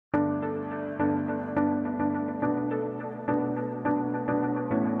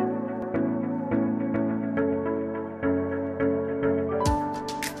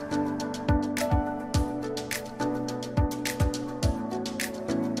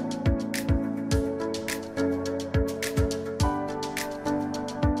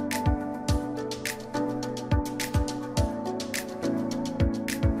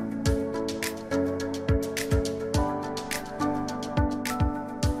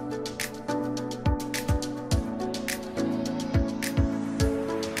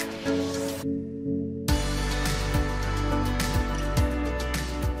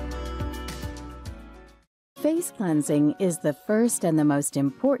cleansing is the first and the most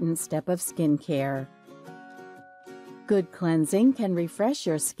important step of skincare. Good cleansing can refresh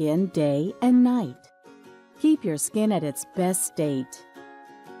your skin day and night. Keep your skin at its best state.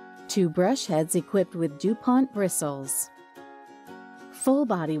 2 brush heads equipped with DuPont bristles. Full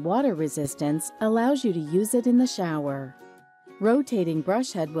body water resistance allows you to use it in the shower. Rotating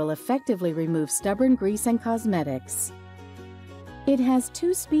brush head will effectively remove stubborn grease and cosmetics. It has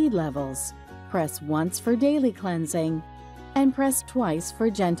 2 speed levels. Press once for daily cleansing and press twice for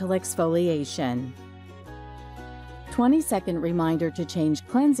gentle exfoliation. 20-second reminder to change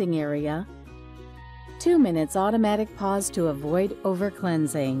cleansing area. 2 minutes automatic pause to avoid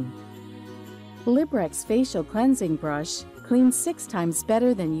over-cleansing. Librex Facial Cleansing Brush cleans 6 times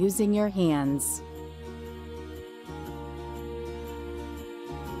better than using your hands.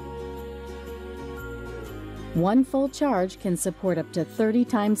 One full charge can support up to 30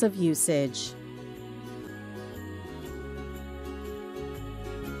 times of usage.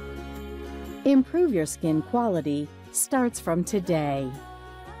 Improve your skin quality starts from today.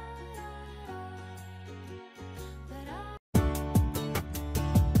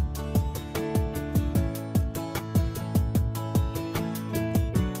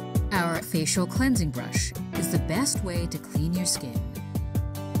 Our facial cleansing brush is the best way to clean your skin,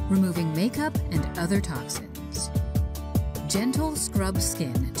 removing makeup and other toxins. Gentle scrub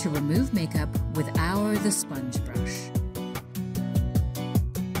skin to remove makeup with the sponge brush.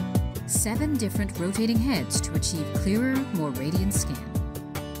 7 different rotating heads to achieve clearer, more radiant skin.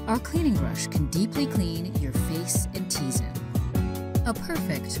 Our cleaning brush can deeply clean your face and T-zone. A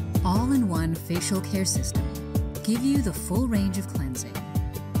perfect all-in-one facial care system give you the full range of cleansing.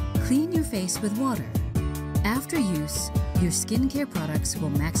 Clean your face with water. After use, your skincare products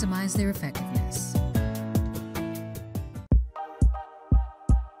will maximize their effectiveness.